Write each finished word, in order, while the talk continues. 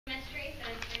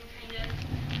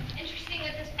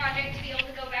like to be able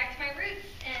to go back to my roots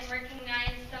and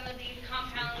recognize some of these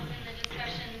compounds in the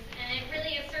discussions, and it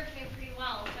really has served me pretty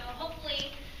well. So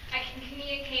hopefully I can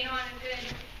communicate on a good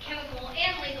chemical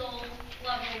and legal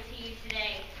level to you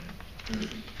today.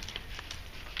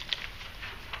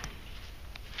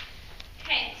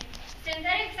 Okay,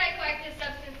 synthetic psychoactive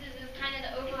substances is kind of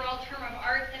the overall term of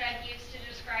art that I've used to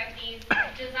describe these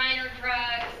designer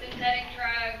drugs, synthetic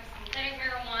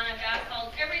marijuana, bath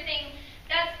salts, everything.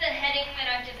 That's the heading that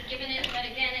I've just given it, but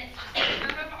again, it's just a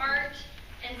term of art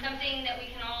and something that we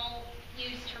can all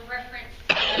use to reference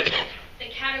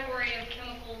the category of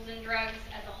chemicals and drugs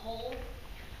as a whole.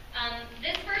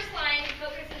 This first line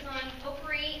focuses on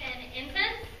potpourri and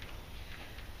incense.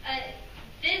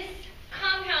 This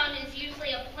compound is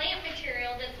usually a plant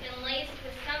material that's been laced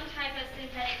with some type of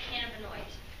synthetic cannabinoid.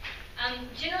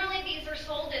 Generally, these are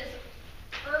sold as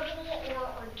herbal or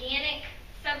organic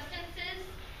substances,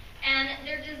 and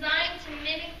they're designed to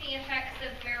mimic the effects of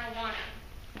marijuana.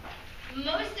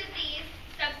 Most of these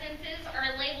substances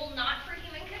are labeled not for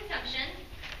human consumption,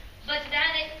 but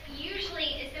that it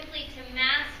usually is simply to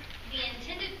mask the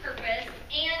intended purpose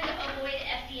and avoid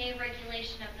FDA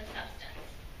regulation of the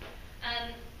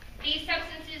substance. These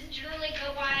substances generally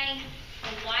go by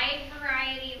a wide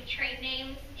variety of trade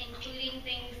names, including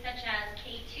things such as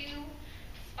K2,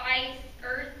 Spice,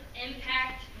 Earth,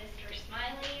 Impact, Mr.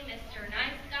 Smiley, Mr.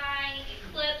 Nice Guy,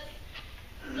 Eclipse.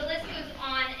 The list goes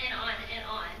on and on and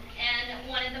on. And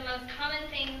one of the most common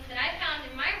things that I found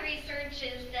in my research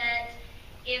is that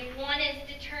if one is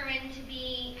determined to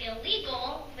be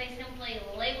illegal, they simply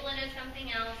label it as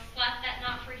something else, slap that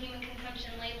not for human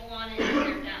consumption label on it, and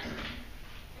they're done.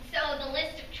 So the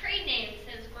list of trade names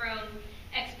has grown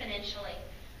exponentially.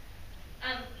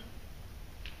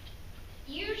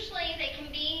 Usually they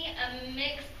can be a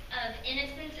mix of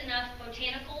innocent enough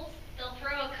botanicals. They'll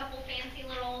throw a couple fancy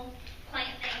little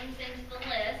plant names into the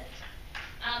list,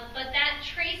 but that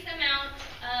trace amount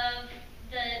of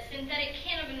the synthetic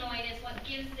cannabinoid is what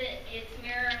gives it its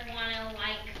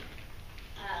marijuana-like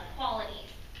qualities.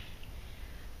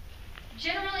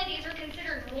 Generally, these are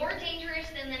considered more dangerous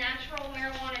than the natural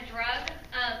marijuana drug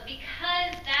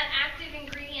because that active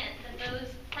ingredient that those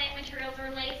plant materials are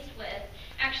laced with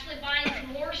actually binds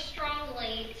more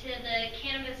strongly to the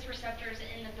cannabis receptors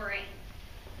in the brain.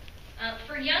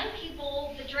 For young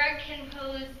people, the drug can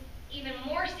pose even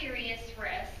more serious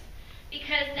risks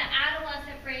because the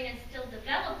adolescent brain is still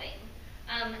developing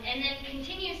and then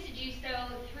continues to do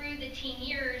so through the teen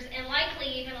years and likely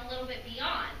even a little bit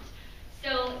beyond.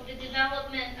 So the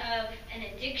development of an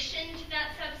addiction to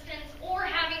that substance or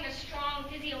having a strong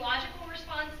physiological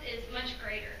response is much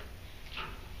greater.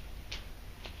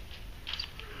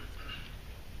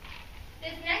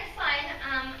 This next slide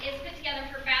is put together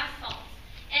for bath salts.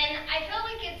 And I feel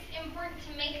like it's important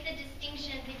to make the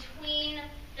distinction between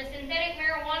the synthetic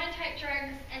marijuana type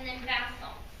drugs and then bath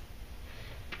salts.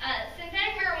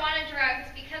 Synthetic marijuana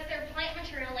drugs, because they're plant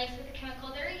material laced with a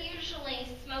chemical, they're usually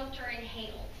smoked or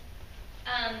inhaled.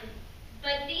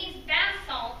 But these bath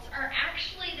salts are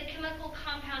actually the chemical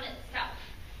compound itself,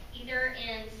 either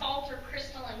in salt or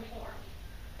crystalline form.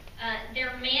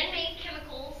 They're man-made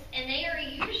chemicals, and they are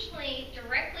usually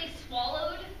directly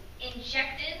swallowed,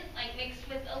 injected, like mixed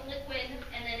with a liquid,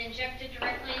 and then injected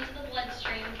directly into the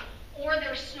bloodstream, or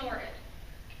they're snorted.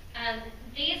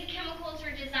 These chemicals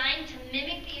are designed to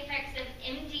mimic the effects of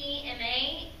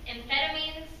MDMA,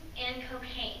 amphetamines, and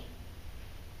cocaine.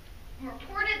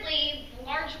 Reportedly, the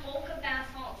large bulk of bath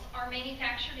salts are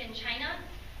manufactured in China.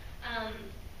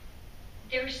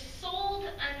 They're sold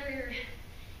under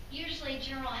usually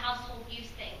general household use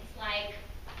things like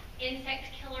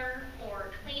insect killer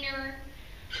or cleaner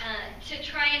to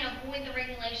try and avoid the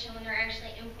regulation when they're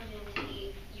actually imported into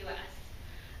the U.S.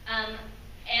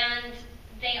 And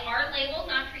they are labeled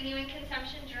not for human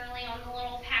consumption. Generally on the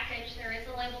little package there is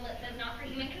a label that says not for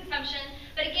human consumption.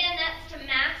 But again, that's to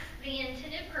mask the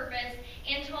intended purpose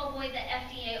and to avoid the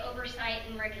FDA oversight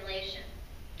and regulation.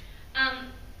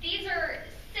 These are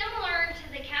similar to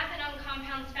the cathinone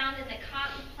compounds found in the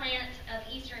cotton plant of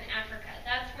Eastern Africa.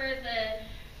 That's where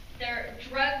their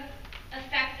drug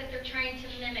effect that they're trying to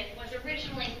mimic was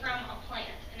originally from a plant,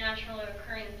 a naturally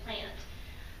occurring plant.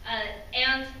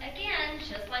 And again,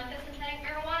 just like the synthetic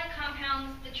marijuana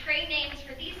compounds, the trade names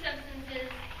for these substances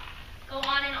go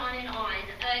on and on and on.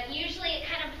 Usually it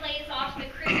kind of plays off the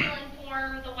crystalline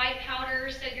form, the white powder,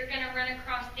 so you're going to run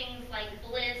across things like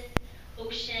bliss,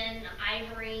 ocean,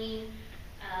 ivory,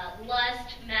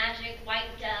 lust, magic, white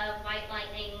dove, white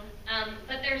lightning,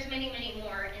 but there's many, many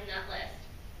more in that list.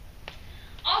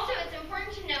 Also, it's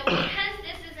important to note, because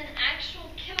this is an actual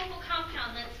chemical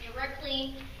compound that's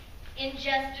directly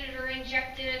ingested or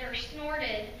injected or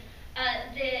snorted,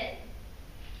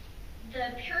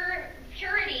 the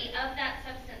purity of that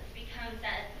substance becomes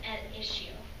at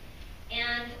issue.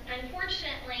 And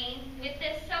unfortunately, with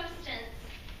this substance,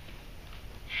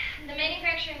 the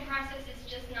manufacturing process is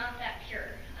just not that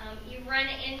pure. You run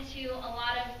into a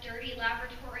lot of dirty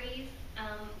laboratories,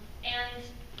 and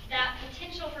that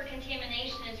potential for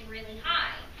contamination is really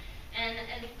high. And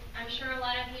as I'm sure a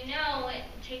lot of you know, it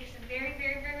takes a very,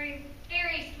 very, very,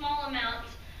 very small amount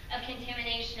of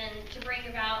contamination to bring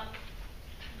about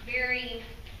very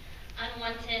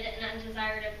unwanted and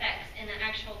undesired effects in the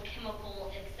actual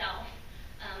chemical itself.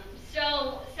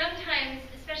 So sometimes,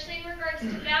 especially in regards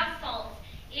to bath salts,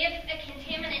 if a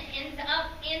contaminant ends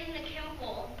up in the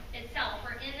chemical itself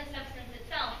or in the substance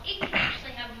itself, it can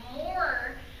actually have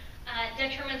more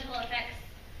detrimental effects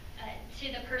to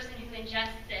the person who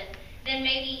ingests it than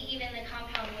maybe even the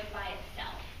compound would by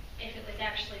itself, if it was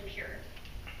actually pure.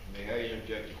 May I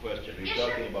interject a question? Are you Yeah,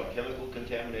 talking sure. about chemical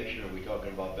contamination, or are we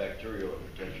talking about bacterial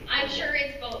potential? I'm sure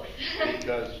it's both.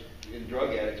 Because in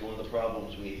drug addicts, one of the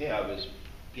problems we have is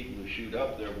people who shoot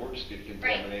up, their works get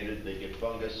contaminated, They get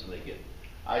fungus, and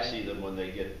I see them when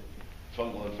they get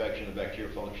fungal infection and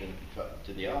bacterial function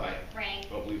to the eye. Right.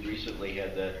 But we've recently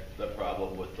had the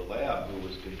problem with the lab who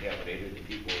was contaminated, and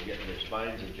people were getting their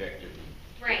spines injected.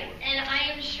 Right, and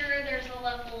I am sure there's a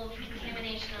level of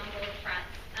contamination on both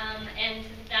fronts. And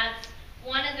that's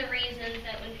one of the reasons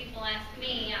that when people ask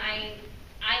me, I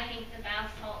think the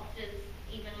bath salts is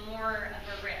even more of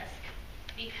a risk,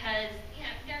 because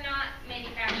they're not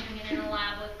manufacturing it in a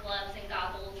lab with gloves and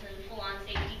goggles and full-on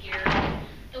safety gear.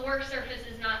 The work surface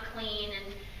is not clean,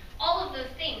 and all of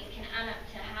those things can add up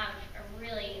to have a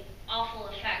really awful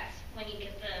effect when you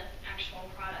get the actual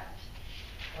product.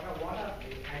 What are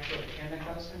the actual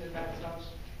chemicals in the bath salts?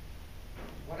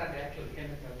 What are the actual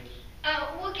chemicals?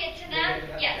 We'll get to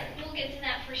that. Yes, we'll get to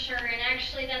that for sure. And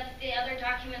actually, that's the other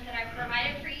document that I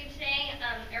provided for you today.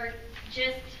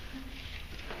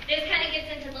 This kind of gets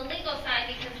into the legal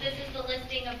side, because this is the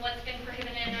listing of what's been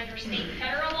prohibited under state and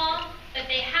federal law, but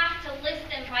they have to list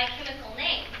them by chemical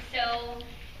name. So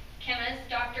chemists,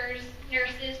 doctors,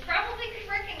 nurses probably could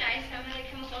recognize some of the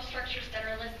chemical structures that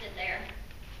are listed there.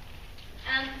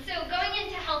 So going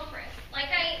into health risks, like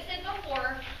I said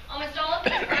before, almost all of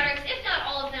these products, if not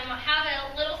all of them, have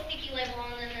a little sticky label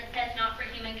on them that says not for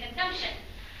human consumption.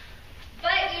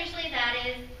 But usually that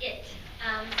is it.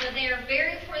 So they are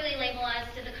very poorly labeled as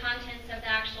to the contents of the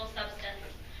actual substance.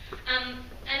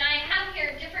 And I have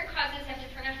here different causes have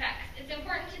different effects. It's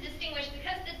important to distinguish,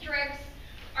 because the drugs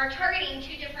are targeting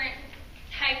two different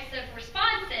types of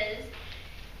responses,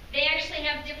 they actually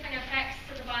have different effects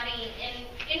to the body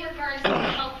in regards to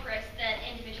the health risks that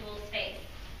individuals face.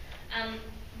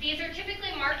 These are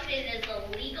typically marketed as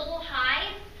a legal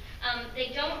high.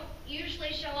 They don't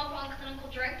usually show up on clinical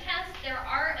drug tests. There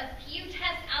are a few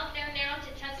tests out there now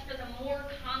to test for the more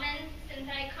common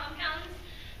synthetic compounds,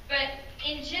 but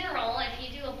in general, if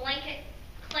you do a blanket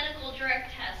clinical drug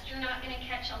test, you're not going to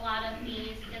catch a lot of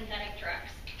these synthetic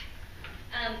drugs.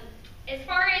 As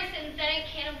far as synthetic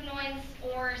cannabinoids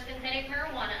or synthetic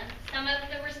marijuana, some of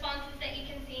the responses that you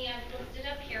can see I've listed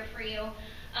up here for you.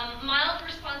 Mild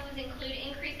responses include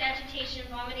increased agitation,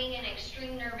 vomiting, and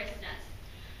extreme nervousness.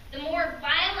 The more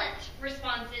violent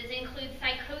responses include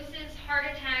psychosis, heart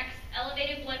attacks,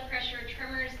 elevated blood pressure,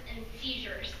 tremors, and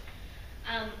seizures.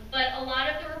 But a lot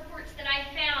of the reports that I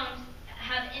found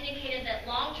have indicated that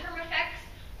long-term effects,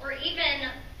 or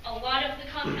even a lot of the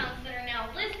compounds that are now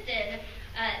listed,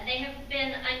 they have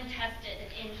been untested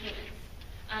in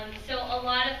humans. So a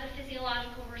lot of the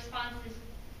physiological responses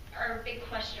are a big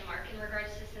question mark in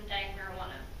regards to synthetic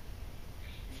marijuana.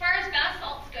 As far as bath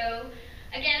salts go,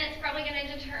 again, it's probably going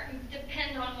to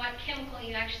depend on what chemical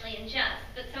you actually ingest,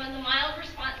 but some of the mild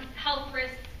health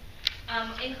risks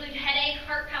include headache,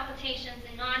 heart palpitations,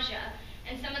 and nausea.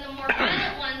 And some of the more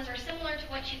violent ones are similar to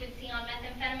what you would see on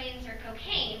methamphetamines or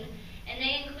cocaine, and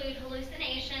they include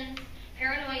hallucinations,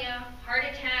 paranoia, heart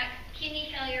attack,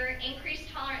 kidney failure, increased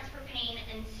tolerance for pain,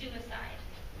 and suicide.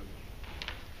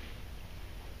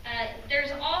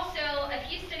 There's also a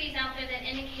few studies out there that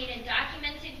indicated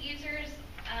documented users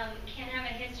can have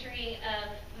a history of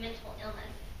mental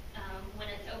illness when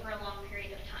it's over a long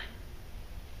period of time.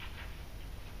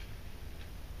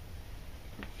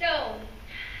 So,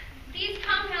 these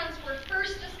compounds were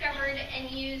first discovered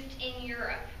and used in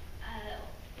Europe.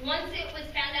 Once it was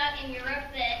found out in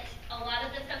Europe that a lot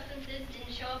of the substances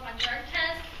didn't show up on drug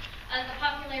tests, the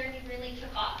popularity really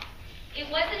took off. It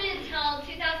wasn't until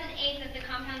 2008 that the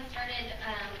compounds started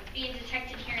being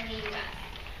detected here in the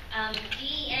U.S.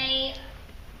 DEA,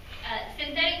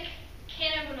 synthetic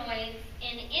cannabinoids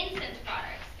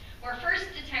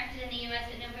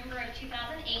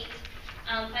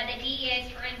by the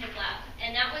DEA's forensic lab,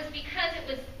 and that was because it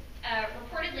was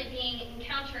reportedly being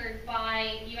encountered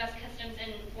by U.S. Customs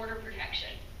and Border Protection.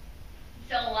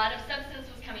 So a lot of substance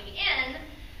was coming in.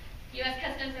 U.S.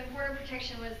 Customs and Border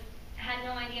Protection had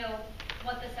no idea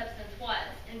what the substance was,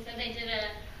 and so they did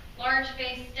a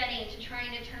large-based study to try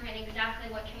and determine exactly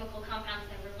what chemical compounds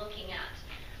they were looking at.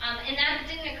 And that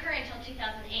didn't occur until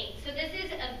 2008. So this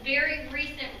is a very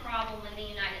recent problem in the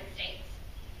United States.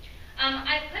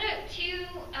 I've put up two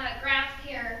graphs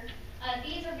here.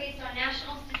 These are based on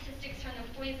national statistics from the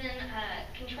Poison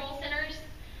Control Centers.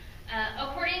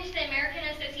 According to the American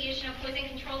Association of Poison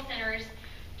Control Centers,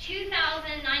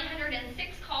 2,906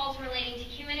 calls relating to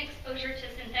human exposure to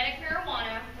synthetic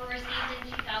marijuana were received in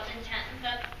 2010.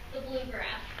 That's the blue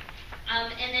graph.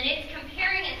 And then it's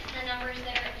comparing it to the numbers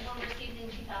that were received in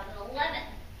 2011.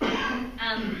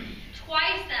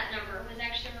 Twice that number was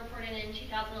actually reported in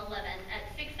 2011 at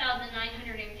 6,959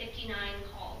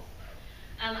 calls.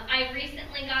 I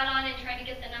recently got on and tried to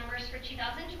get the numbers for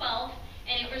 2012,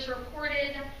 and it was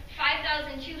reported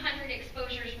 5,200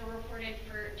 exposures were reported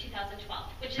for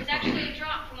 2012, which is actually a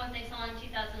drop from what they saw in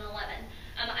 2011.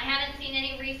 I haven't seen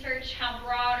any research how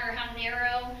broad or how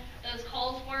narrow those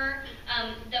calls were.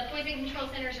 The poison control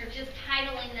centers are just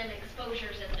titling them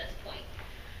exposures at this point.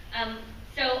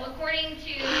 So according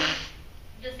to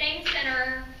the same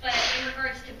center, but in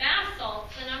regards to bath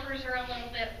salts, the numbers are a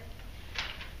little bit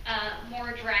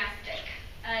more drastic.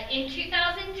 In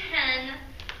 2010,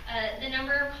 the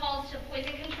number of calls to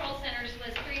poison control centers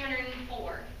was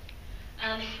 304.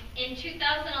 In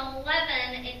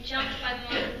 2011, it jumped by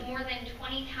more than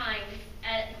 20 times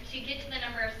to get to the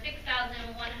number of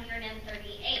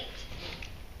 6,138.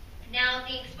 Now,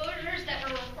 the exposures that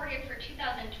were reported for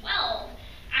 2012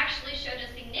 actually showed a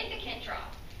significant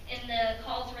drop in the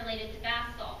calls related to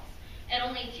bath salts at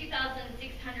only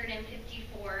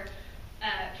 2,654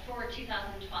 for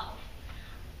 2012.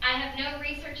 I have no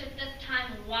research at this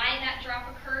time why that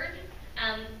drop occurred,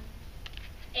 and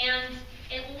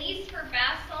at least for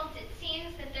bath salts, it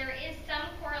seems that there is some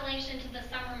correlation to the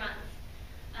summer months.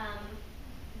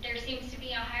 There seems to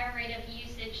be a higher rate of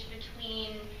usage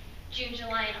between June,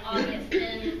 July, and August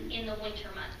than in the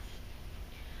winter months.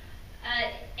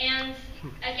 And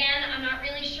again, I'm not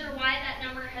really sure why that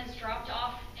number has dropped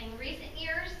off in recent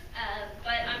years,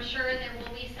 but I'm sure there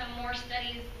will be some more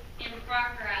studies in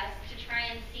progress to try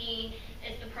and see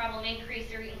is the problem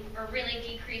increasing or really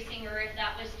decreasing, or if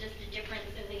that was just a difference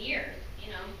in the year,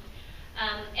 you know.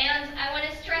 And I want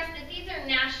to stress that these are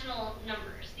national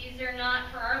numbers. These are not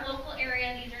for our local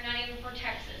area. These are not even for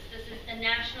Texas. This is the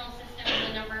national system of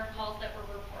the number of calls that were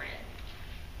reported.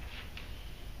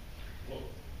 Well,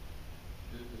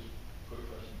 just a quick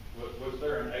question. Was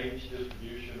there an age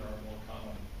distribution or a more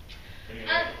common?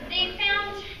 They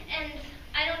found, and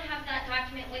I don't have that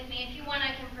document with me. If you want,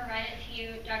 I can provide it to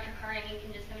you, Dr. Carr, and you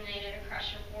can disseminate it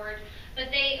across your board.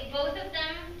 But both of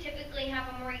them typically have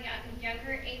a more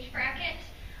younger age bracket.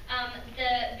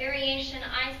 The variation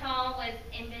I saw was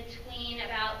in between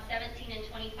about 17 and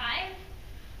 25.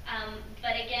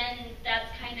 But again,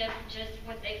 that's kind of just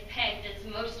what they've pegged as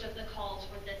most of the calls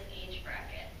with this age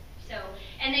bracket. So,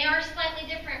 and they are slightly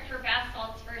different for bath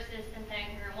salts versus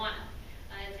synthetic marijuana.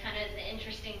 It's kind of the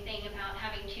interesting thing about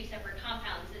having two separate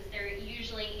compounds is there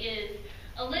usually is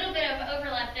a little bit of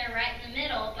overlap there right in the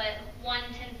middle, but one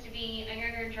tends to be a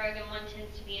younger drug and one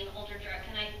tends to be an older drug.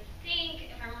 And I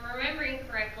think, if I'm remembering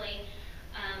correctly,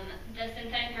 the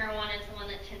synthetic marijuana is the one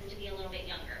that tends to be a little bit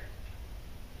younger.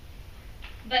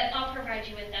 But I'll provide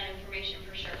you with that information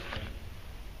for sure.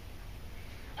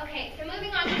 Okay, so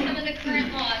moving on to some of the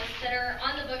current laws that are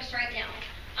on the books right now.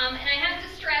 And I have to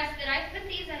stress that I've put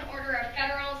these in order of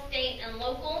federal, state, and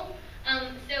local.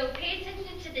 So pay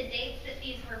attention to the dates that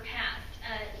these were passed.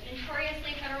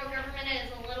 Notoriously, federal government is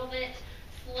a little bit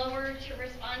slower to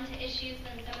respond to issues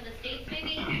than some of the states may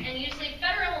be. And usually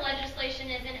federal legislation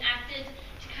is enacted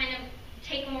to kind of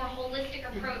take a more holistic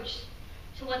approach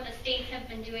to what the states have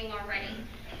been doing already.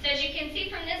 So as you can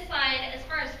see from this slide, as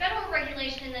far as federal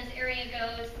regulation in this area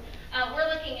goes, we're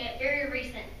looking at very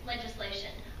recent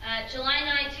legislation. July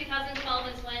 9,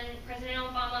 2012 is when President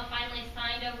Obama finally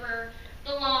signed over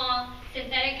the law,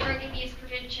 Synthetic Drug Abuse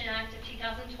Prevention Act of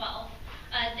 2012.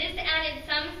 This added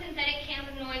some synthetic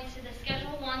cannabinoids to the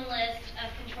Schedule I list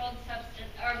of the Controlled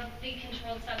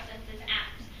Substances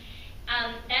Act.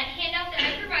 That handout that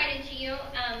I provided to you,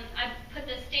 I put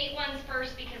the state ones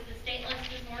first because the state list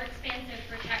is more expansive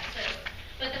for Texas.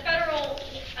 But the federal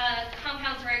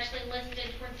compounds are actually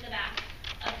listed towards the back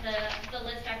of the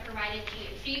list I provided to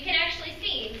you. So you can actually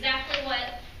see exactly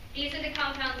what, these are the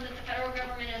compounds that the federal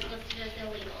government has listed as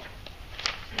illegal.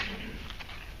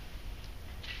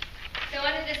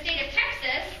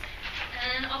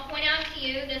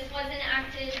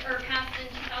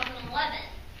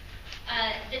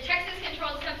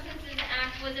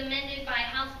 Act was amended by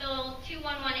House Bill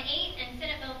 2118 and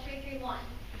Senate Bill 331.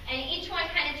 And each one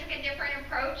kind of took a different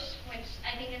approach, which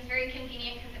I think is very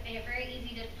convenient because it made it very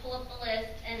easy to pull up the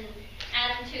list and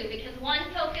add them to. Because one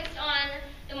focused on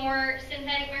the more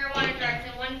synthetic marijuana drugs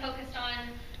and one focused on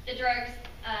the drugs,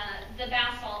 the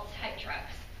bath salt type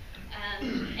drugs.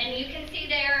 And you can see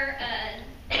there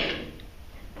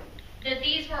that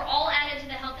these were all added to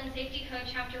the Health and Safety Code,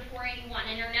 Chapter 481,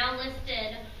 and are now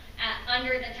listed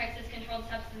under the Texas Controlled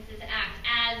Substances Act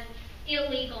as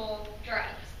illegal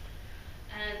drugs.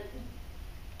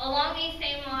 Along these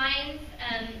same lines,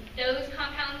 those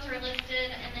compounds are listed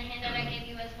in the handout I gave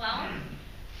you as well.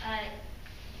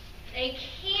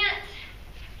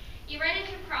 You run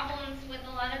into problems with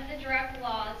a lot of the drug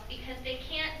laws because they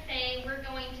can't say we're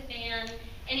going to ban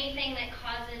anything that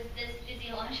causes this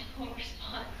physiological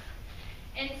response.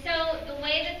 And so the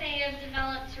way that they have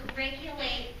developed to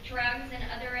regulate drugs and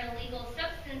other illegal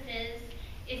substances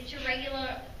is to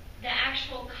regulate the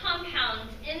actual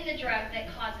compounds in the drug that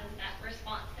causes that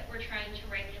response that we're trying to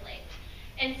regulate.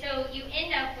 And so you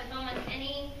end up with almost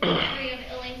any degree of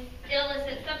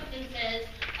illicit substances,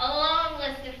 a long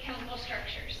list of chemical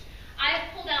structures.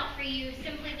 I've pulled out for you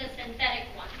simply the synthetic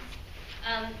ones.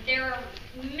 There are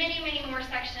many, many more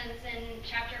sections in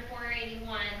Chapter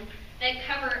 481 that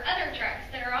cover other drugs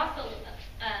that are also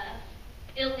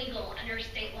illegal under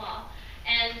state law.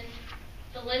 And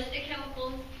the list of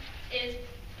chemicals is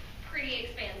pretty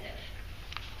expansive.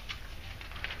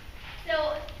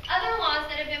 So other laws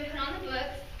that have been put on the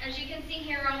books, as you can see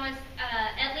here, almost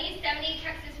at least 70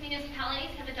 Texas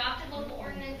municipalities have adopted local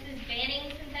ordinances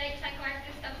banning synthetic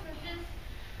psychoactive substances.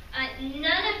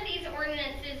 None of these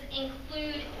ordinances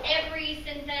include every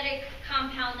synthetic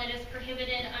compound that is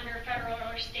prohibited under federal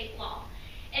or state law.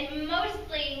 And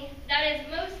that is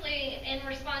mostly in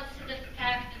response to the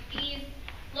fact that these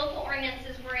local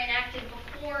ordinances were enacted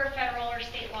before federal or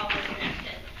state law was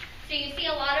enacted. So you see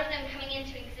a lot of them coming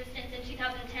into existence in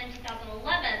 2010,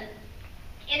 2011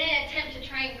 in an attempt to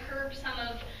try and curb some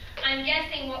of, I'm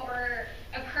guessing, what were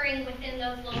occurring within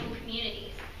those local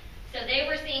communities. So they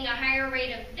were seeing a higher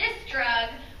rate of this drug,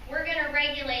 we're going to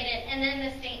regulate it, and then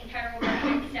the state and federal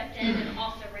government stepped in and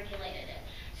also regulated it.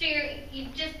 So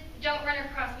you just don't run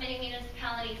across many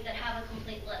municipalities that have a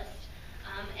complete list.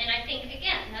 And I think,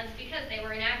 again, that's because they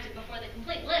were enacted before the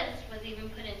complete list was even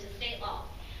put into state law.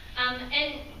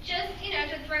 And just,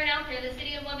 to throw it out there, the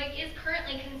city of Lubbock is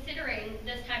currently considering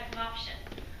this type of option,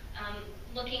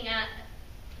 looking at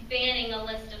banning a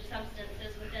list of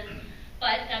substances within,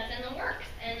 but that's in the works,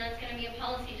 and that's going to be a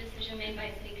policy decision made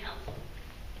by city council.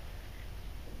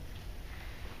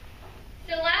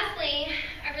 So lastly,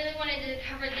 I really wanted to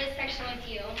cover this section with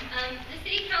you. The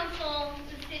city council,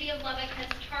 the city of Lubbock, has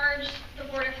charged the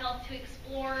Board of Health to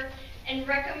explore and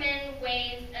recommend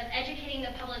ways of educating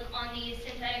the public on these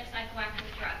synthetic psychoactive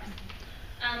drugs.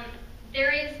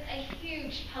 There is a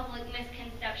huge public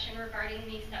misconception regarding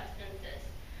these substances.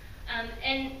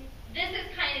 And this is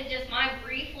kind of just my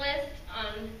brief list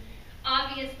on,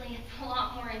 obviously it's a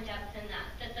lot more in depth than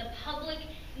that the public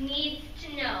needs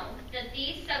to know that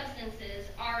these substances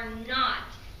are not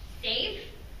safe,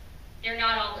 they're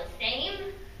not all the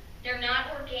same, they're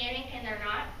not organic, and they're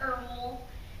not herbal,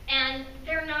 and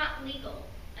they're not legal.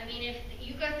 I mean, if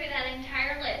you go through that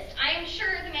entire list, I am sure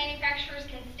the manufacturers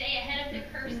can stay ahead of the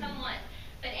curve somewhat,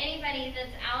 but anybody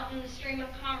that's out in the stream of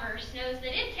commerce knows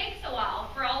that it takes a while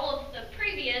for all of the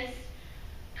previous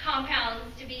compounds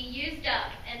to be used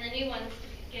up and the new ones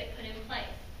to get put in place.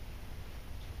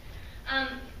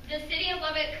 The City of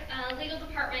Lubbock Legal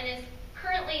Department is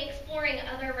currently exploring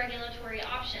other regulatory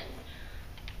options.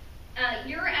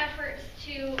 Your efforts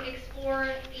to explore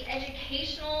the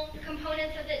educational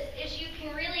components of this issue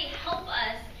can really help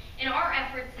us in our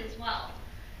efforts as well.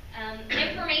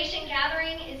 Information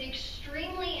gathering is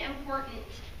extremely important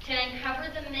to uncover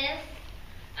the myths,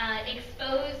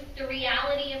 expose the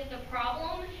reality of the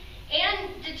problem,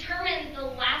 and determine the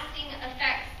lasting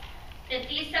effects that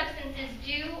these substances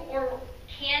do or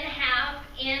can have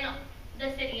in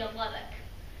the city of Lubbock.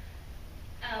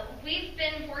 We've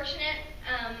been fortunate,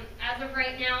 as of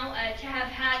right now, to have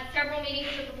had several meetings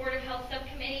with the Board of Health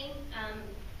Subcommittee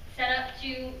set up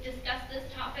to discuss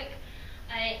this topic.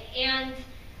 And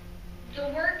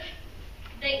the work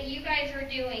that you guys are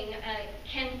doing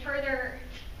can further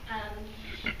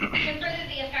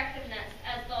the effectiveness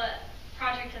of the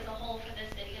project as a whole for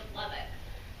the city of Lubbock.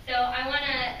 So I want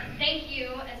to thank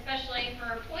you especially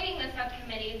for appointing the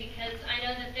subcommittee, because I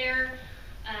know that their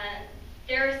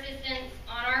assistance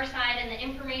on our side and the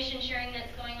information sharing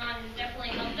that's going on has definitely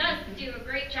helped us do a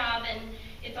great job, and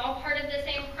it's all part of the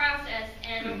same process,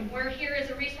 and we're here as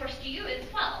a resource to you as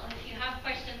well. If you have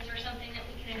questions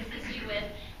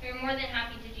more than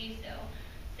happy to do so.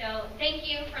 So thank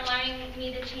you for allowing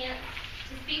me the chance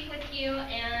to speak with you,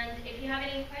 and if you have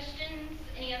any questions,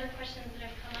 any other questions that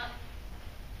have come up.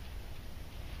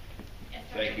 Yes,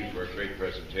 Dr. Thank you Hood? for a great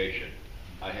presentation.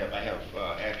 I have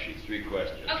actually 3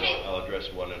 questions. Okay. So I'll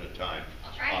address one at a time.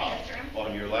 I'll try to answer 'em.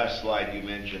 On your last slide, you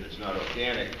mentioned it's not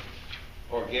organic.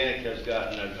 Organic has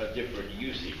gotten a different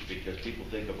usage because people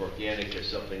think of organic as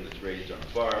something that's raised on a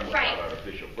farm without Right.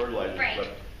 artificial fertilizers. Right.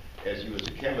 But as you as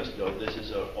a chemist know, this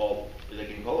is they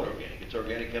can call it organic. It's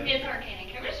organic chemistry. It's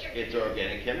organic chemistry. It's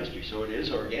organic chemistry, so it is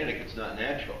organic. It's not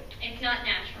natural. It's not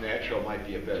natural. Natural might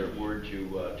be a better word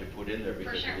to put in there For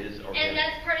because sure. it is organic. And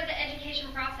that's part of the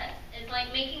education process, is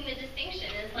like making the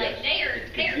distinction, is like Yes,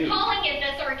 it's they're confusing. calling it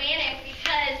this organic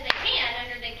because they can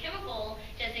under the chemical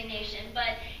designation,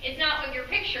 but it's not what you're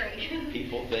picturing.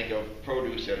 People think of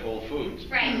produce at Whole Foods.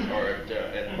 Right. Or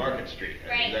at Market Street. I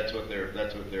mean, Right. that's what they're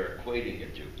equating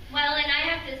it to. Well, and I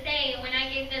have to say, when I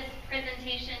gave this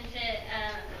presentation to,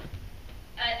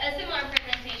 a similar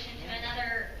presentation to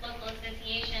another local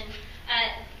association,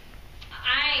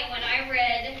 when I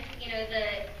read,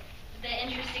 the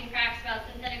interesting facts about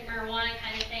synthetic marijuana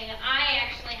kind of thing, I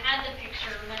actually had the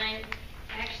picture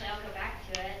I'll go back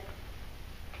to it.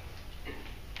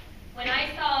 When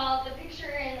I saw the picture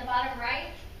in the bottom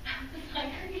right, I was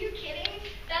like, are you kidding?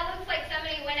 That looks like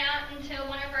somebody went out into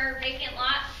one of our vacant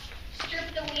lots,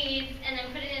 stripped the weeds, and then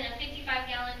put it in a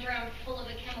 55-gallon drum full of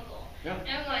a chemical. Yeah. And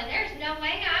I'm going, there's no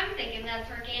way I'm thinking that's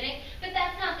organic, but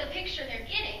that's not the picture they're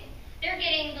getting. They're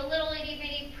getting the little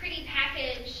itty-bitty pretty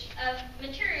package of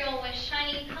material with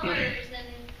shiny colors and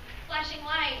flashing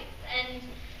lights, and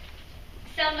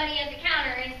somebody at the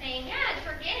counter is saying, yeah, it's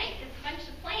organic, it's a bunch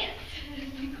of plants.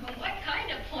 You go, what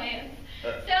kind of plants?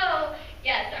 So,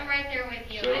 yes, I'm right there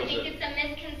with you. So I is think it- it's a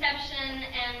misconception,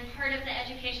 and part of the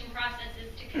education process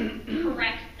is to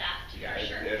correct that, Yeah, for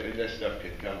sure. this stuff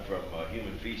can come from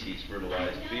human feces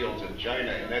fertilized I know. fields in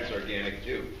China, and that's organic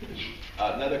too.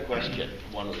 Another question,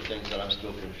 one of the things that I'm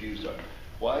still confused on.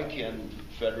 Why can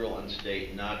federal and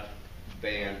state not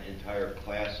ban entire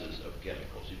classes of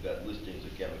chemicals? You've got listings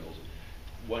of chemicals.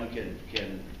 One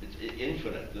it's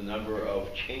infinite, the number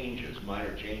of changes,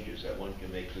 minor changes that one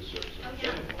can make to certain Oh,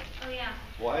 yeah. chemical. Oh, yeah.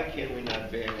 Why can we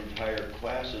not ban entire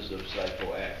classes of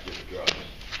psychoactive drugs?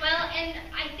 Well, and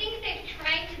I think they've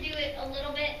tried to do it a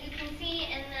little bit. You can see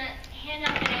in the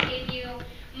handout that I gave you,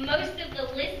 most of the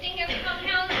listing of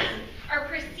compounds are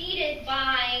preceded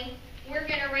by, we're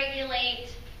going to regulate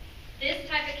this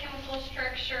type of chemical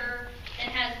structure that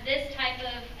has this type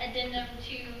of addendum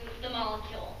to the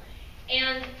molecule.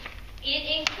 And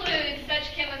it includes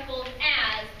such chemicals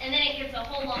as, and then it gives a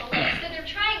whole long list. So they're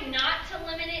trying not to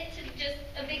limit it to just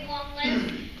a big long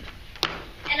list.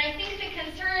 And I think the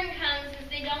concern comes is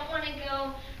they don't want to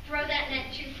go throw that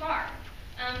net too far.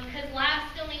 Because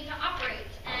labs still need to operate,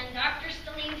 and doctors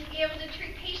still need to be able to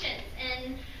treat patients,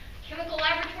 and chemical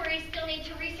laboratories still need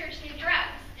to research new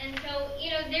drugs. And so,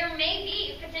 there may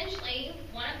be potentially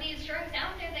one of these drugs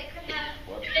out there that could have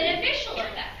beneficial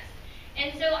effects.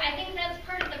 And so I think that's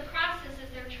part of the process, is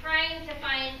they're trying to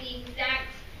find the exact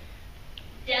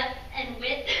depth and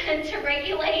width to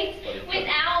regulate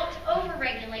without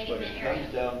over-regulating But the it area.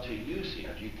 comes down to usage.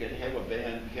 You can have a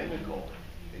banned chemical,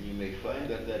 and you may find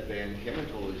that banned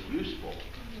chemical is useful.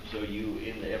 So you,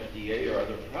 in the FDA or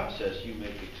other process, you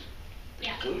make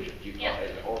Yeah. exclusions. You call Yeah.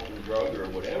 it an orphan drug or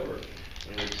whatever.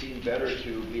 And it would seem better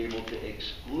to be able to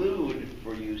exclude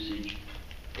for usage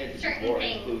and Certain more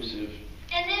things. inclusive.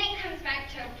 And then it comes back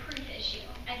to a proof issue.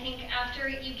 I think after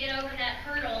you get over that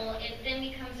hurdle, it then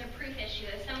becomes a proof issue.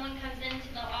 If someone comes into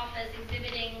the office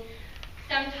exhibiting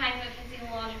some type of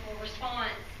physiological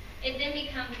response, it then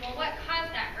becomes, well, what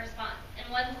caused that response?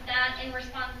 And was that in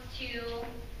response to,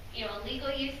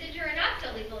 legal usage or not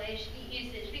so legal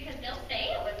usage? Because they'll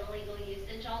say it was illegal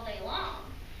usage all day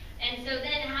long. And so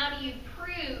then how do you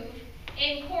prove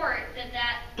in court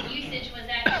that usage was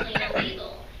actually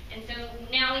illegal? And so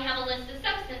now we have a list of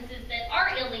substances that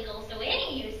are illegal, so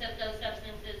any use of those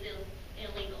substances is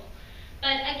illegal.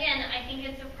 But again, I think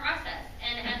it's a process,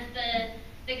 and as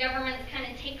the governments kind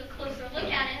of take a closer look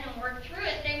at it and work through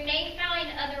it, they may find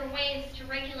other ways to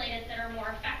regulate it that are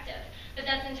more effective. But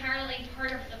that's entirely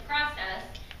part of the process,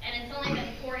 and it's only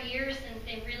been 4 years since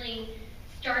they really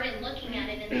started looking at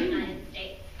it in the United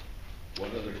States.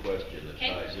 One other question that Okay.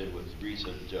 ties in with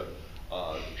recent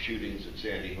shootings at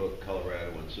Sandy Hook,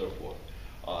 Colorado, and so forth.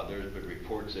 There's been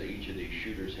reports that each of these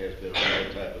shooters has been on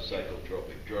some type of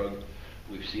psychotropic drug.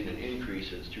 We've seen an increase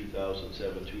since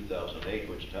 2007, 2008,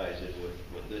 which ties in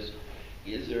with this.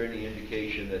 Is there any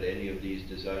indication that any of these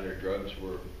designer drugs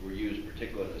were used,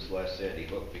 particularly in this last Sandy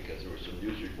Hook? Because there were some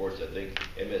news reports, I think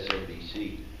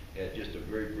MSNBC had just a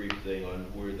very brief thing on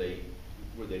where they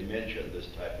mentioned this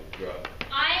type of drug.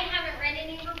 I haven't read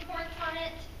any reports on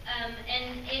it,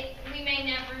 and we may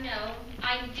never know.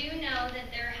 I do know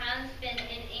that there has been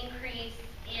an increase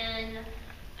in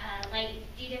like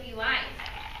DWIs,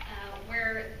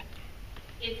 where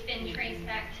it's been traced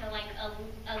back to like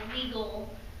a legal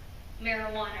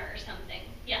marijuana or something.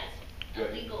 Yes,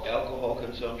 illegal. Alcohol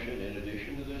consumption in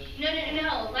addition to this?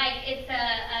 No. Like it's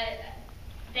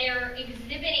they're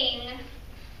exhibiting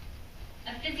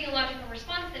a physiological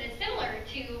response that is similar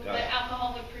to what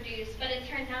alcohol would produce, but it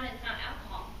turns out it's not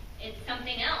alcohol. It's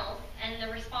something else, and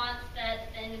the response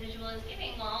that the individual is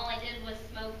giving, well, all I did was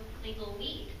smoke legal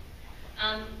weed.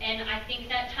 And I think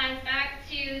that ties back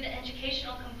to the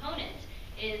educational component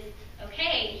is,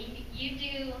 okay, you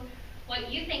do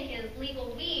what you think is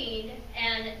legal weed,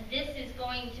 and this is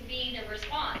going to be the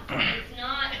response. It's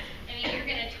not, I mean, you're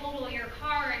going to total your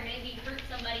car and maybe hurt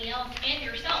somebody else and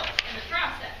yourself in the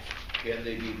process. Can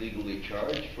they be legally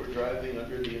charged for driving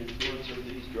under the influence of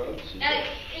these drugs?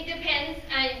 It depends.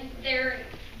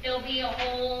 There'll be a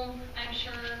whole, I'm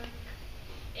sure,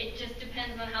 it just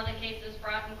depends on how the case is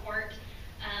brought in court,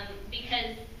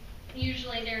 because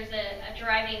usually there's a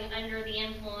driving under the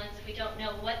influence. We don't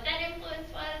know what that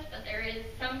influence was, but there is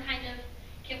some kind of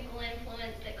chemical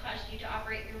influence that caused you to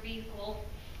operate your vehicle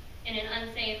in an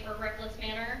unsafe or reckless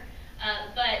manner.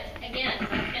 But again, it's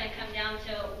going to come down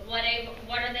to what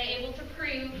are they able to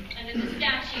prove under the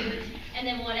statute, and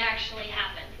then what actually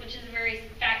happened, which is a very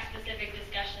fact-specific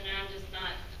discussion, and I'm just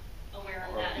not aware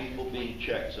of that. Are people being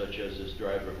checked, such as this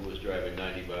driver who was driving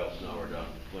 90 miles an hour down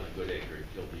Glen Goodacre and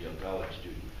killed a young college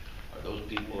student? Are those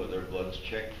people, are their bloods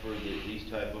checked for these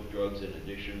type of drugs in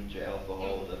addition to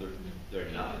alcohol and other? They're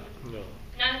not. No.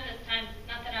 Not at this time,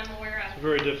 not that I'm aware of. It's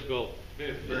very difficult.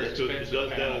 It's very It's expensive done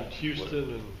down in panel.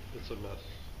 Houston, and it's a mess.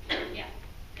 Yeah,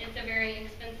 it's a very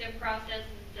expensive process.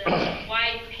 It's a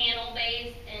wide panel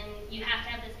base, and you have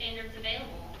to have the standards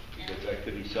available. Because that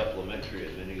could be supplementary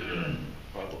in many of the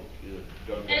problems.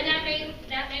 Drug And that addicts.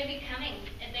 may be coming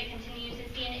if they continue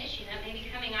to see an issue. That may be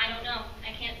coming. I don't know.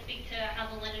 I can't speak to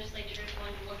how the legislature is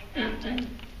going to look at that,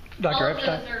 but all of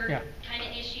those are kind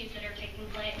of issues that are taking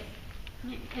place.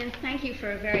 And thank you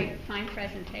for a very fine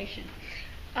presentation.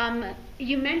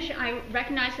 You mentioned, I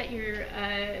recognize that your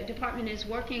department is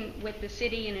working with the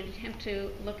city in an attempt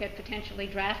to look at potentially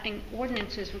drafting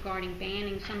ordinances regarding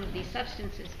banning some of these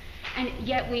substances. And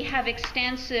yet we have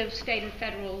extensive state and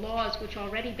federal laws which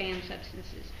already ban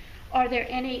substances. Are there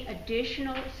any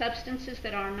additional substances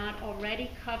that are not already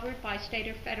covered by state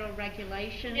or federal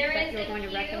regulations that you're going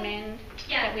to recommend?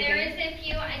 Yeah, there is a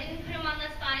few. I didn't put them on the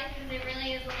slide because it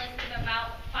really is a list of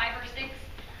about 5 or 6.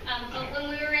 But when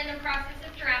we were in the process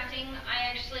of drafting, I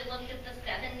actually looked at the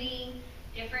 70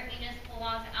 different municipal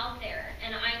laws out there,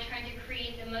 and I tried to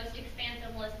create the most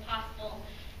expansive list possible.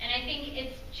 And I think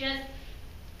it's just,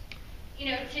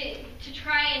 to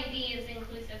try and be as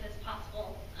inclusive as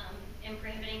possible in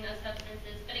prohibiting those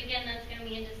substances. But again, that's going to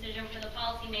be a decision for the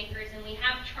policymakers, and we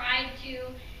have tried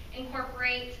to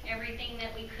incorporate everything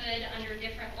that we could under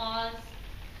different laws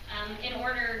in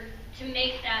order to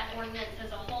make that ordinance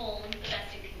as a whole the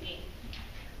best it can be.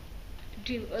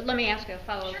 Let me ask a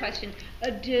follow-up question.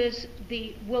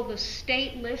 Will the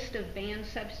state list of banned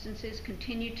substances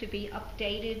continue to be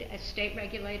updated as state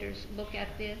regulators look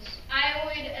at this? I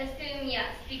would assume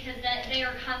yes, because they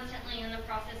are constantly in the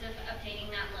process of updating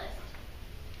that list.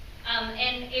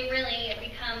 And it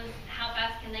becomes how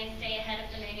fast can they stay ahead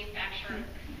of the manufacturer.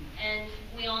 And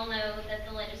we all know that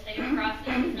the legislative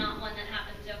process is not one that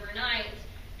happens overnight.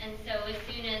 And so as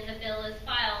soon as a bill is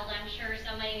filed, I'm sure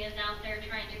somebody is out there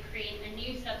trying to create a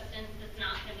new substance that's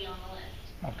not going to be on the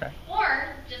list. Okay.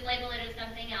 Or just label it as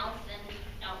something else and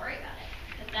not worry about it.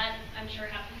 Because that, I'm sure,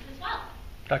 happens as well.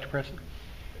 Dr. Preston?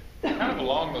 Kind of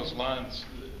along those lines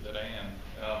that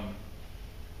Ann,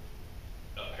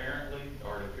 apparently,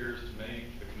 or it appears to me,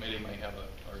 the committee may have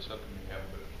or subcommittee have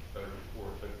a better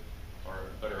report, or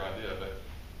a better idea, but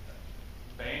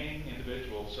banning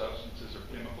individual substances or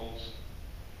chemicals,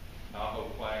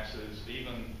 novel classes,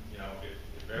 even,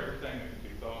 if everything that could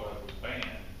be thought of was banned,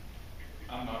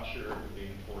 I'm not sure it would be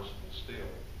enforceable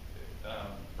still,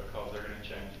 because they're going to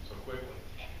change it so quickly.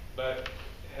 But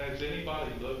has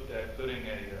anybody looked at putting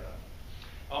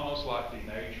almost like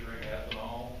denaturing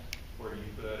ethanol, where you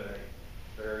put a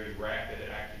very rapid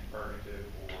acting purgative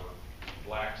or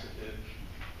laxative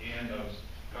in those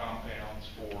compounds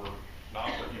not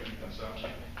for human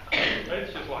consumption?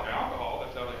 It's just like alcohol,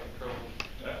 that's how they control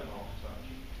ethanol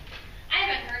consumption. I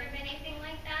haven't heard of anything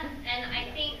that, and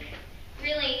I think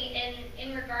really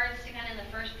in regards to kind of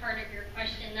the first part of your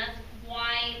question, that's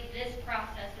why this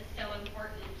process is so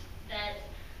important, that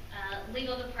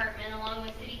legal department, along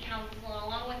with city council,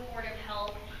 along with Board of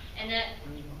Health, and that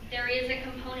there is a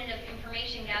component of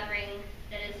information gathering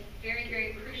that is very,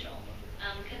 very crucial.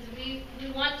 Because we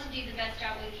want to do the best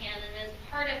job we can, and as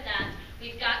part of that,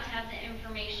 we've got to have the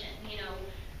information. You know,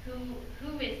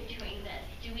 who is doing this?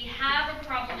 Do we have a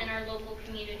problem in our local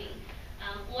community?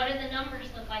 What do the numbers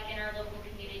look like in our local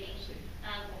community?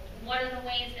 What are the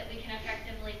ways that we can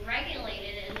effectively regulate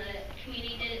it in the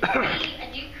community to see a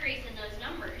decrease in those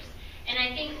numbers? And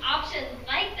I think options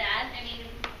like that, I mean,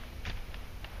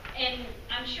 and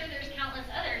I'm sure there's countless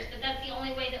others, but that's the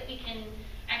only way that we can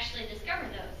actually discover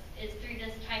those, is through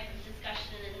this type of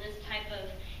discussion and this type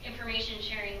of information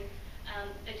sharing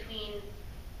between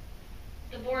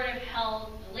the Board of Health,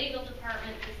 the legal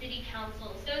department, the city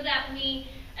council, so that we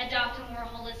adopt a more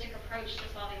holistic approach to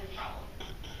solving the problem.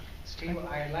 Steve,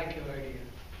 I like your idea.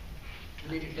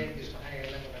 We need to take this to higher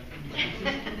level.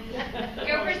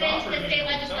 Go present to the state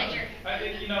legislature. I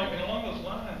think, you know, and along those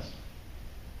lines,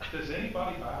 does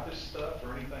anybody buy this stuff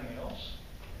or anything else?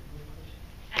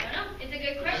 I don't know. It's a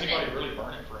good Does question. anybody really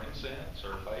burn it for incense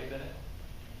or bathe in it?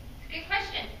 It's a good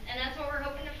question, and that's what we're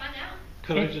hoping to find out.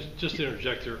 Could I just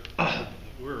interject here?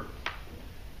 We're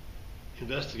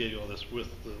investigating all this with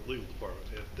the legal department.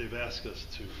 They've asked us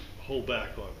to hold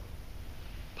back on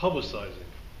publicizing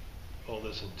all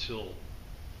this until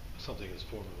something is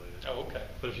formulated. Oh, okay.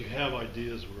 But if you have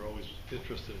ideas, we're always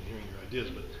interested in hearing your ideas,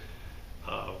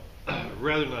 but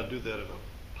rather not do that in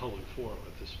a public forum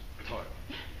at this time,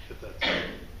 if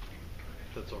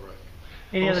that's all right.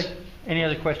 Any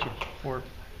other questions for?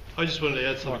 I just wanted to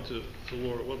add something to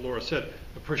Laura, what Laura said.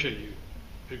 I appreciate you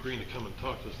agreeing to come and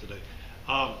talk to us today.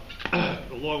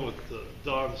 Along with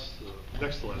Don's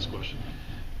next to last question,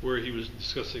 where he was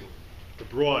discussing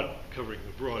covering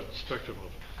the broad spectrum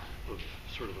of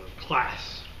sort of a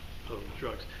class of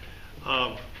drugs.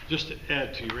 Just to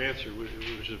add to your answer,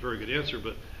 which is a very good answer,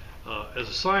 but as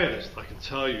a scientist, I can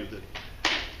tell you that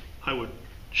I would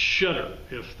shudder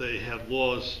if they had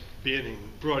laws banning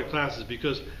broad classes,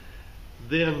 because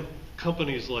then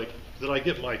companies like that I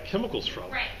get my chemicals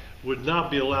from would not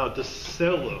be allowed to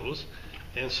sell those.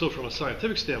 And so from a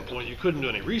scientific standpoint, you couldn't do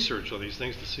any research on these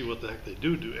things to see what the heck they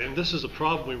do. And this is a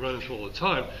problem we run into all the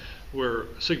time, where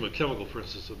Sigma Chemical, for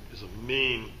instance, is a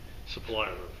main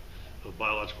supplier of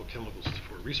biological chemicals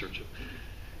for research.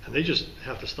 And they just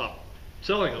have to stop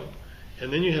selling them.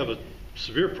 And then you have a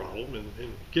severe problem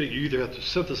in getting, you either have to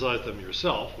synthesize them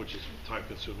yourself, which is time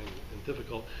consuming and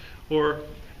difficult, or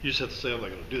you just have to say, I'm not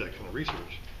going to do that kind of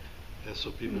research. And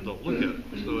so people don't look at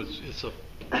it. So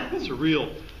it's a real,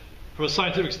 from a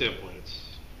scientific standpoint, it's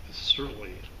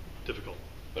certainly difficult.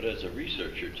 But as a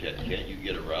researcher, Ted, can't you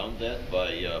get around that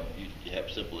by, you have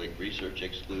simple research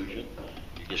exclusion?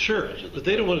 You get Sure, but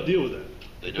they don't want to deal with that.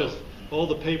 They because don't. all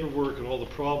the paperwork and all the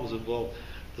problems involved,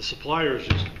 the suppliers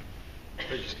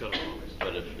just got it wrong.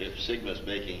 But if Sigma's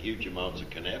making huge amounts of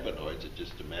cannabinoids, it's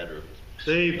just a matter of...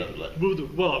 They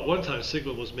moved, well, at one time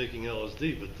Sigma was making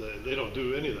LSD, but they don't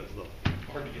do any of that stuff.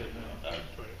 Hard to get it now.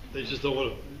 Right. They just don't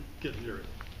want to get near it.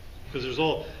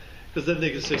 Because then they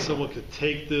can say someone could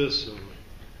take this and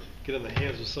get in the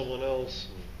hands of someone else.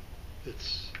 And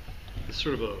it's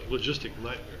sort of a logistic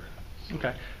nightmare. So.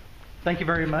 Okay. Thank you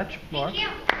very much, Laura. Thank you.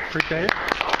 Appreciate it.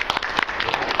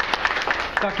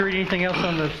 Dr. Reed, anything else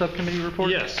on the subcommittee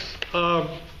report? Yes.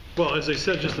 Well, as I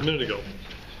said just a minute ago,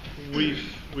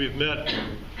 we've met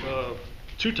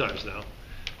 2 times now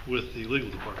with the legal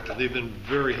department. They've been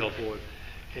very helpful,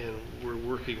 and we're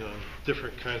working on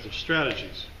different kinds of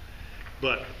strategies.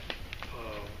 But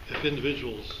if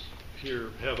individuals here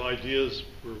have ideas,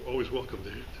 we're always welcome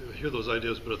to hear those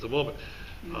ideas. But at the moment,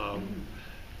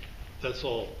 that's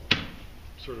all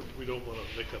sort of, we don't want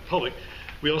to make that public.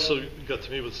 We also got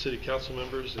to meet with city council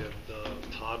members, and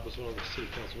Todd was one of the city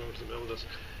council members that met with us.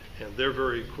 And they're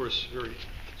very, of course, very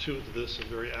attuned to this and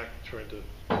very trying to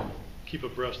keep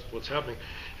abreast of what's happening.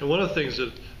 And one of the things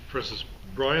that, for instance,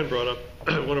 Brian brought up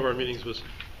at one of our meetings was,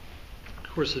 of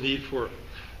course, the need for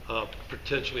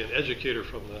potentially an educator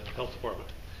from the health department.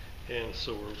 And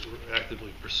so we're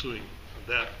actively pursuing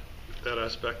that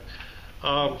aspect.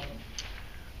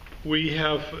 We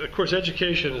have, of course,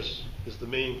 education is the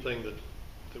main thing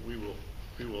that we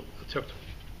will attempt to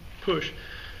push.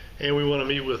 And we want to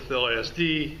meet with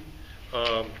LISD.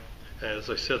 As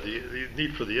I said, the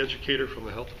need for the educator from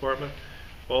the health department.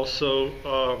 Also,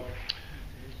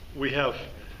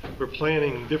 we're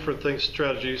planning different things,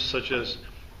 strategies such as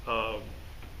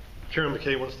Karen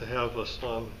McKay wants to have us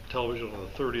on television on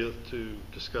the 30th to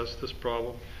discuss this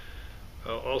problem.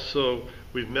 Also,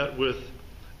 we've met with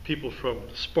people from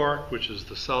SPARC, which is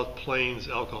the South Plains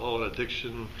Alcohol and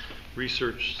Addiction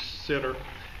Research Center,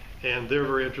 and they're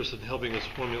very interested in helping us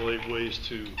formulate ways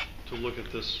to look at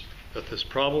this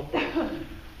problem.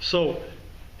 So,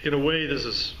 in a way, this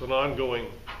is an ongoing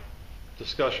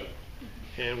discussion,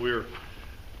 and we're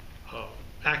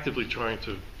actively trying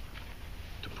to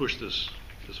push this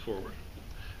forward.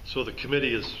 So the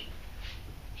committee is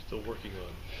still working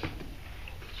on.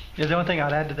 Yeah, the only thing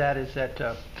I'd add to that is that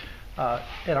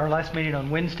at our last meeting on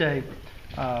Wednesday,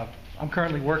 I'm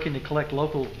currently working to collect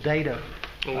local data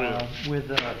with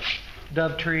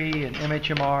Dovetree and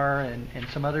MHMR and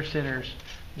some other centers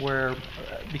where,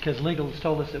 because legal has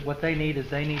told us that what they need is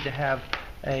they need to have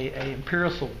a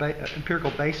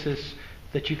empirical basis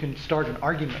that you can start an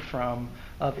argument from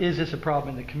of, is this a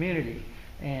problem in the community?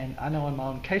 And I know in my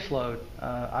own caseload,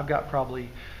 I've got probably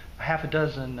half a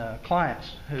dozen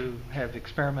clients who have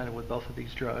experimented with both of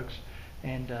these drugs.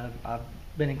 And I've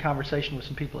been in conversation with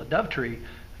some people at Dovetree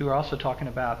who are also talking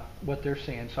about what they're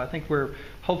seeing. So I think we're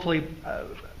hopefully,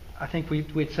 I think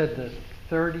we'd said the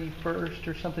 31st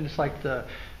or something. It's like the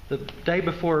day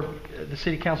before the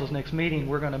city council's next meeting,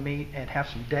 we're going to meet and have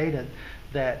some data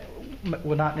that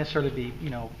will not necessarily be,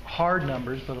 hard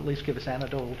numbers, but at least give us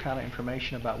anecdotal kind of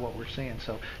information about what we're seeing.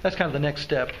 So that's kind of the next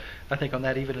step, I think, on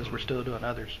that, even as we're still doing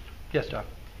others. Yes, Doc?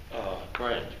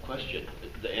 Brian, question.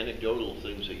 The anecdotal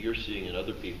things that you're seeing and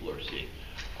other people are seeing,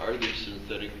 are these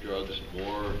synthetic drugs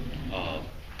more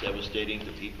devastating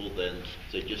to people than,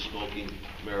 say, just smoking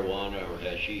marijuana or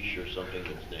hashish or something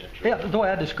that's natural? Yeah, the way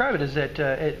I describe it is that,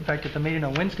 in fact, at the meeting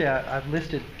on Wednesday,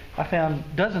 I found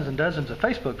dozens and dozens of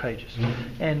Facebook pages.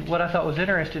 And what I thought was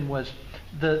interesting was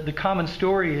the common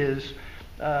story is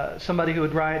somebody who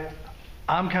would write,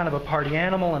 I'm kind of a party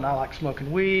animal and I like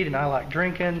smoking weed and I like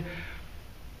drinking,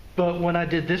 but when I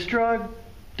did this drug,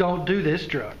 don't do this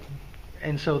drug.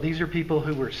 And so these are people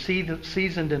who were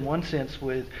seasoned in one sense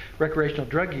with recreational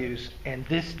drug use, and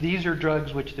these are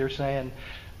drugs which they're saying,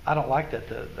 I don't like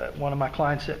that. One of my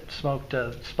clients that smoked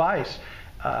spice,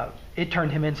 it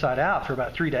turned him inside out for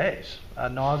about 3 days.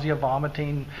 Nausea,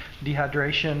 vomiting,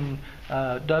 dehydration.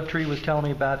 Dovetree was telling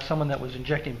me about someone that was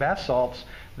injecting bath salts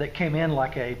that came in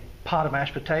like a pot of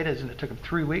mashed potatoes, and it took him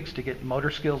 3 weeks to get motor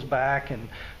skills back and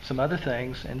some other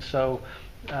things. And so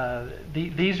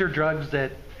these are drugs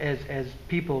that, as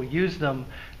people use them,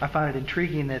 I find it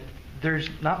intriguing that there's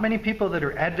not many people that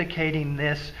are advocating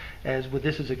this as, well,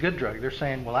 this is a good drug. They're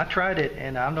saying, well, I tried it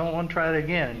and I don't want to try it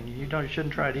again. You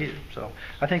shouldn't try it either. So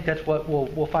I think that's what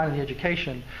we'll find in the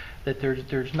education, that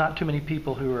there's not too many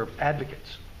people who are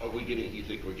advocates. Are we getting? You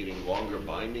think we're getting longer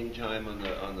binding time on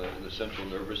the central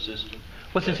nervous system?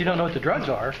 Well, since you don't know what the drugs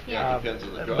are, Yeah, it depends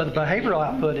on the drug. but the behavioral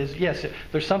output is, yes,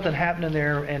 there's something happening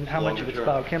there, and how much of it's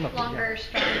Longer term. biochemical. Longer,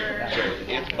 stronger. So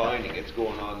it's binding. It's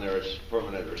going on there as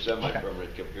permanent or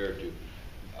semi-permanent compared to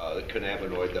the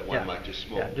cannabinoid that one might just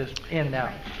smoke. Yeah, just in and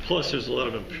out. Plus, there's a lot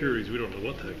of impurities. We don't know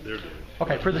what the heck they're doing.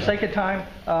 Okay, for the sake of time,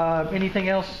 anything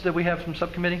else that we have from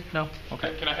subcommittee? No?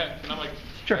 Okay. Can I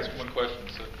Sure. ask one question?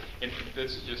 So, and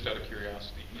this is just out of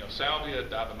curiosity. Salvia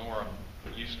divinorum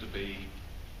used to be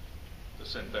the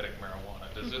synthetic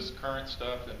marijuana. Does this current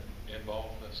stuff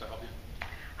involve the salvia?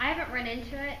 I haven't run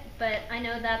into it, but I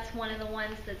know that's one of the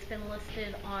ones that's been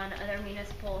listed on other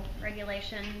municipal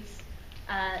regulations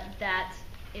that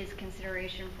is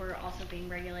consideration for also being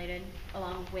regulated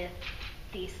along with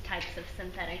these types of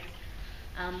synthetics.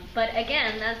 But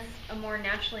again, that's a more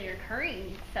naturally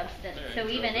occurring substance. Yeah, So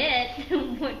even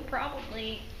it would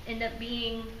probably end up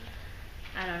being,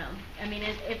 I don't know. I mean,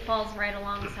 it falls right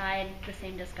alongside the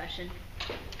same discussion.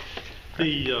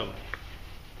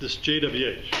 This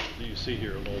JWH that you see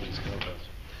here on all these compounds,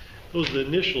 those are the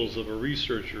initials of a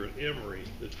researcher at Emory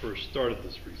that first started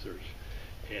this research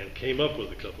and came up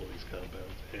with a couple of these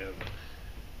compounds. And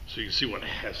so you can see what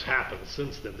has happened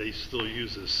since then. They still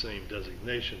use this same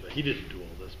designation. But he didn't do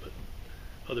all this, but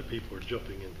other people are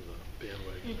jumping into the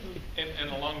bandwagon. Mm-hmm. And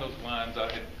along those lines,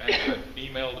 I had asked an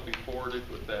email to be forwarded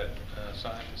with that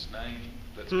scientist's name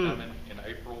that's coming in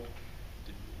April.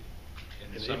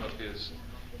 And some of his,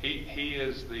 he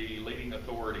is the leading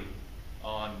authority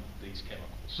on these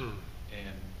chemicals.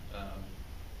 And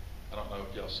I don't know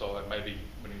if y'all saw it. Maybe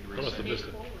we need to I must have resend missed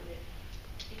it.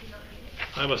 it.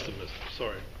 I must have missed it.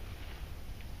 Sorry.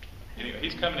 Anyway,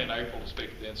 he's coming in April to speak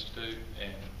at the Institute,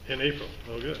 and In April.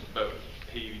 Oh, good. but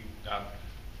I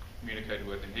communicated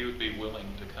with him. He would be willing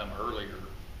to come earlier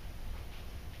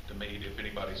to meet if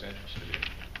anybody's interested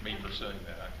in me pursuing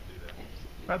that. I could do that.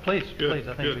 Right, please, Good, please,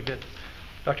 I think it'd be good.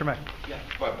 Dr. May? Yeah,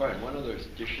 Brian, one other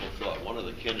additional thought. One of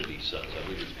the Kennedy sons, I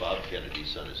believe it's Bob Kennedy's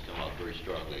son, has come out very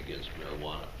strongly against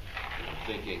marijuana. And I'm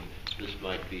thinking this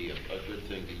might be a good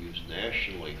thing to use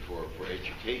nationally for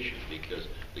education, because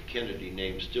the Kennedy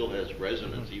name still has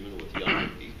resonance even with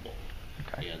younger people.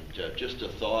 Okay. And just a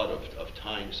thought of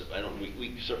tying,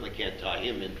 we certainly can't tie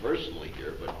him in personally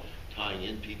here, but tying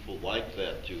in people like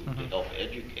that to help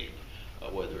educate,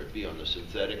 whether it be on the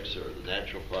synthetics or the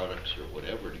natural products or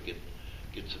whatever, to get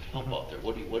some help out there.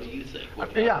 What do you think?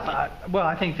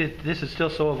 I think that this is still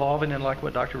so evolving, and like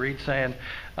what Dr. Reed's saying,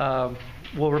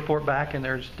 we'll report back, and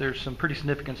there's some pretty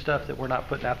significant stuff that we're not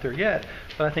putting out there yet.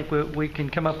 But I think we can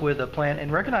come up with a plan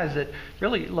and recognize that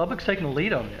really Lubbock's taking the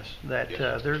lead on this. That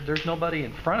there's nobody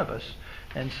in front of us,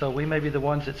 and so we may be the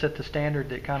ones that set the standard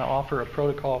that kind of offer a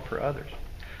protocol for others.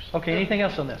 Okay. Anything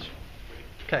else on this?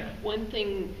 Okay. One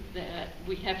thing that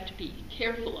we have to be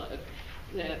careful of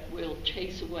that will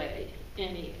chase away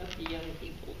any of the young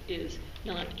people is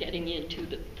not getting into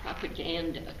the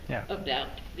propaganda about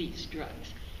these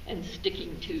drugs, and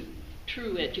sticking to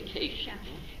true education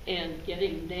and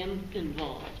getting them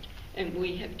involved. And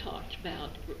we have talked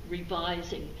about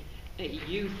revising a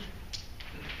youth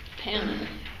panel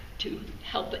to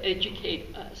help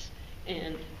educate us,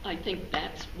 and I think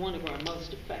that's one of our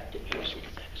most effective ways.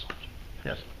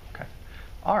 Yes. Okay.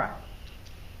 All right.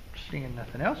 Seeing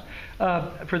nothing else.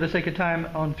 For the sake of time,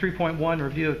 on 3.1,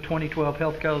 review of 2012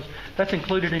 health goals, that's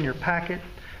included in your packet.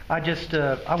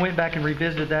 I went back and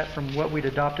revisited that from what we'd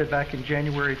adopted back in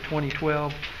January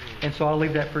 2012, and so I'll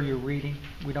leave that for your reading.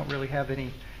 We don't really have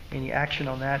any action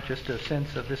on that, just a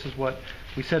sense of this is what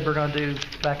we said we're going to do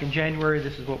back in January,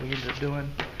 this is what we ended up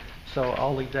doing. So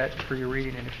I'll leave that for your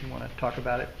reading, and if you want to talk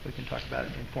about it, we can talk about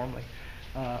it informally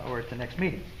or at the next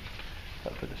meeting.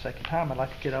 But for the sake of time, I'd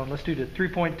like to get on. Let's do the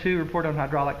 3.2, report on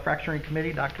hydraulic fracturing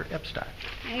committee. Dr. Epstein.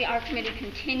 Our committee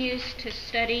continues to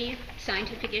study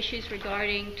scientific issues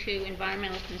regarding to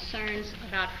environmental concerns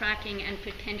about fracking and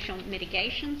potential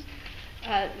mitigations.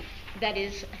 That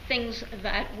is, things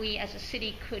that we as a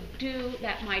city could do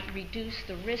that might reduce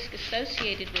the risk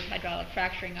associated with hydraulic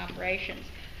fracturing operations.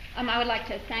 I would like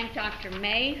to thank Dr.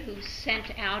 May, who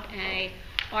sent out an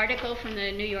article from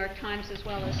the New York Times as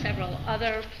well as several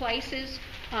other places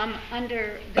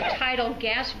under the title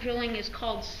 "Gas Drilling is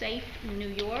Called Safe in New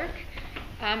York."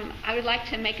 I would like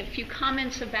to make a few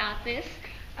comments about this.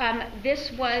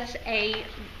 This was a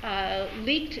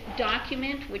leaked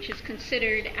document which is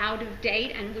considered out of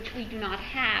date and which we do not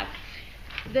have.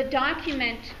 The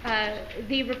document,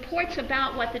 the reports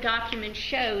about what the document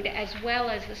showed as well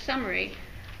as the summary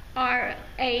are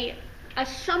a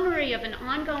summary of an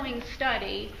ongoing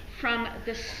study from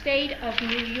the state of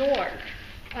New York,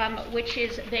 which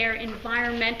is their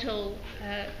environmental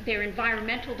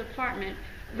department,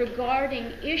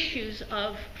 regarding issues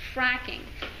of fracking.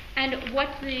 And what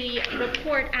the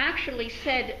report actually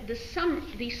said, the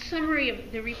summary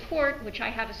of the report, which I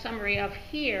have a summary of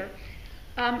here,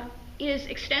 is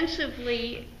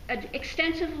extensively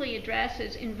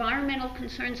addresses environmental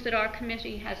concerns that our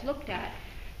committee has looked at,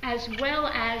 as well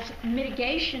as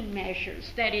mitigation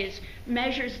measures, that is,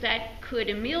 measures that could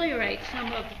ameliorate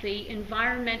some of the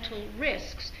environmental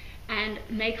risks and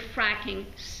make fracking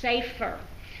safer.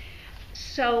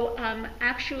 So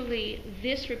actually,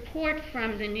 this report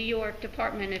from the New York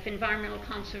Department of Environmental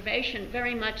Conservation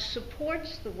very much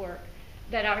supports the work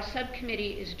that our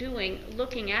subcommittee is doing,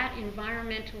 looking at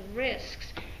environmental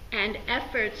risks and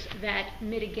efforts that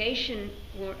mitigation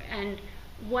and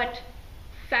what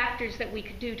factors that we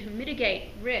could do to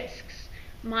mitigate risks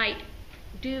might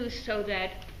do so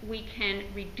that we can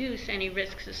reduce any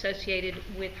risks associated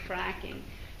with fracking.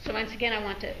 So once again, I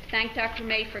want to thank Dr.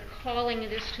 May for calling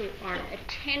this to our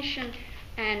attention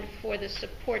and for the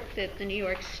support that the New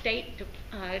York State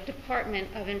Department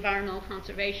of Environmental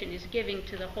Conservation is giving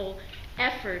to the whole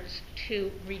efforts to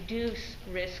reduce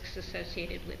risks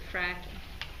associated with fracking.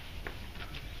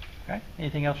 Okay.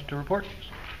 Anything else to report?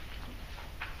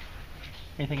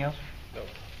 Anything else? No.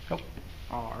 Nope.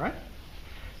 All right.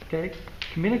 Okay.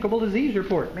 Communicable disease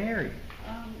report. Mary.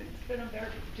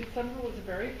 December was a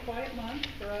very quiet month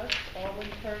for us. All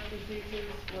inherited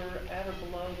diseases were at or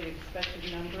below the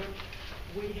expected number.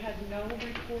 We had no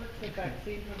reports of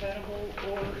vaccine preventable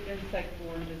or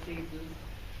insect-borne diseases.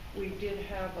 We did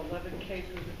have 11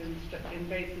 cases of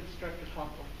invasive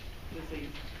streptococcal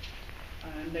disease.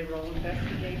 And they were all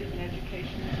investigated and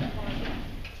education was required.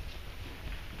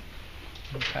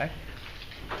 Okay.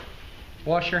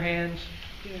 Wash your hands.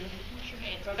 Yeah. Wash your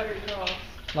hands. Cover your coughs.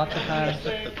 Lots of times.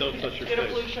 Don't touch your Get a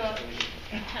face. flu shot.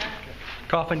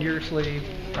 Cough into your sleeve,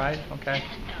 right? Okay.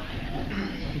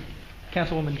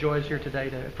 Councilwoman Joy is here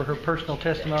today for her personal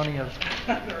testimony of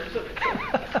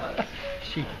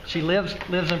she lives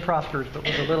and prospers, but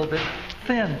was a little bit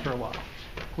thin for a while.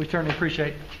 We certainly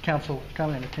appreciate council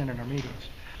coming and attending our meetings.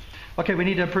 Okay, we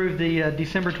need to approve the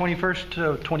December 21st,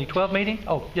 2012 meeting.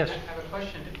 Oh, yes. I have a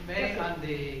question. May on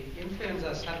the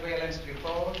influenza surveillance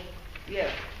report.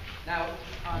 Yes. Now,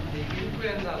 on the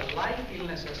influenza-like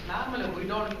illnesses, normally we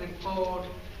don't report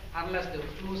unless the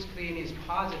flu screen is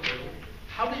positive.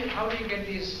 How do you get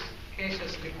these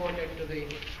cases reported to the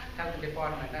health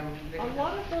department? A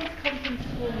lot of those come from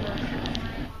school nurses.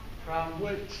 From?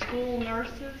 With school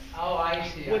nurses. Oh, I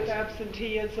see. With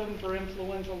absenteeism for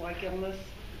influenza-like illness.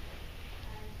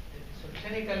 So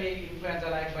clinically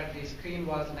influenza-like, but the screen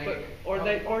was negative.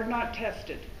 Or not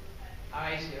tested.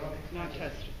 I see. Okay. Not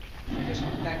tested. Just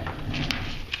thank you.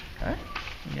 Okay.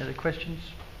 Any other questions?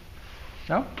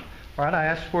 No? All right, I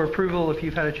ask for approval if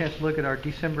you've had a chance to look at our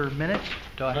December minutes.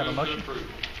 Do I have a motion?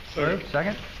 Approved.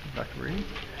 Second? Dr. Reed?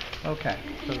 Okay.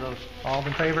 So those, all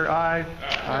in favor? Aye.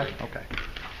 Aye. Okay.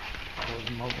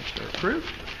 Those motions are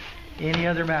approved. Any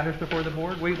other matters before the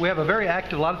board? We have a very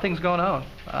active, a lot of things going on.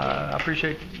 I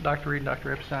appreciate Dr. Reed and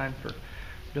Dr. Epstein for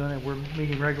doing it. We're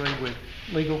meeting regularly with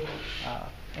legal,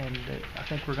 and I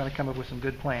think we're going to come up with some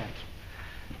good plans.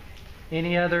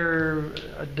 Any other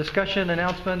discussion,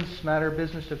 announcements, matter of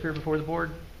business to appear before the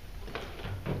board?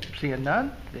 Seeing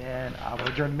none, then I will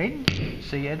adjourn the meeting.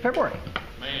 See you in February.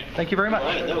 Man. Thank you very much.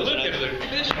 Right, that was Look an at the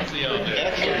efficiency on this.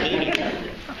 excellent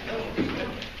meeting.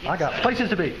 I got places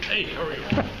to be. Hey, how are you?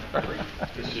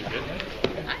 This is good.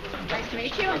 Nice to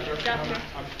meet you, Doctor.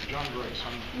 I'm John Grace.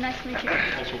 I'm Nice to meet you.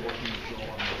 also working with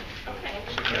Joel on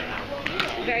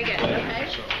Okay. Very good. Okay.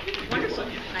 Wonderful.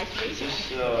 Nice to meet you.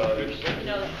 Good to see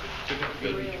you. Good to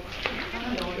see you.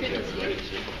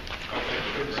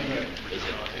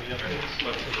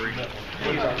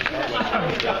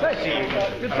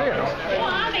 Well,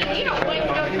 I mean, you don't wait to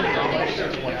go to the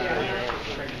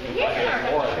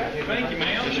Thank you,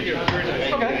 ma'am.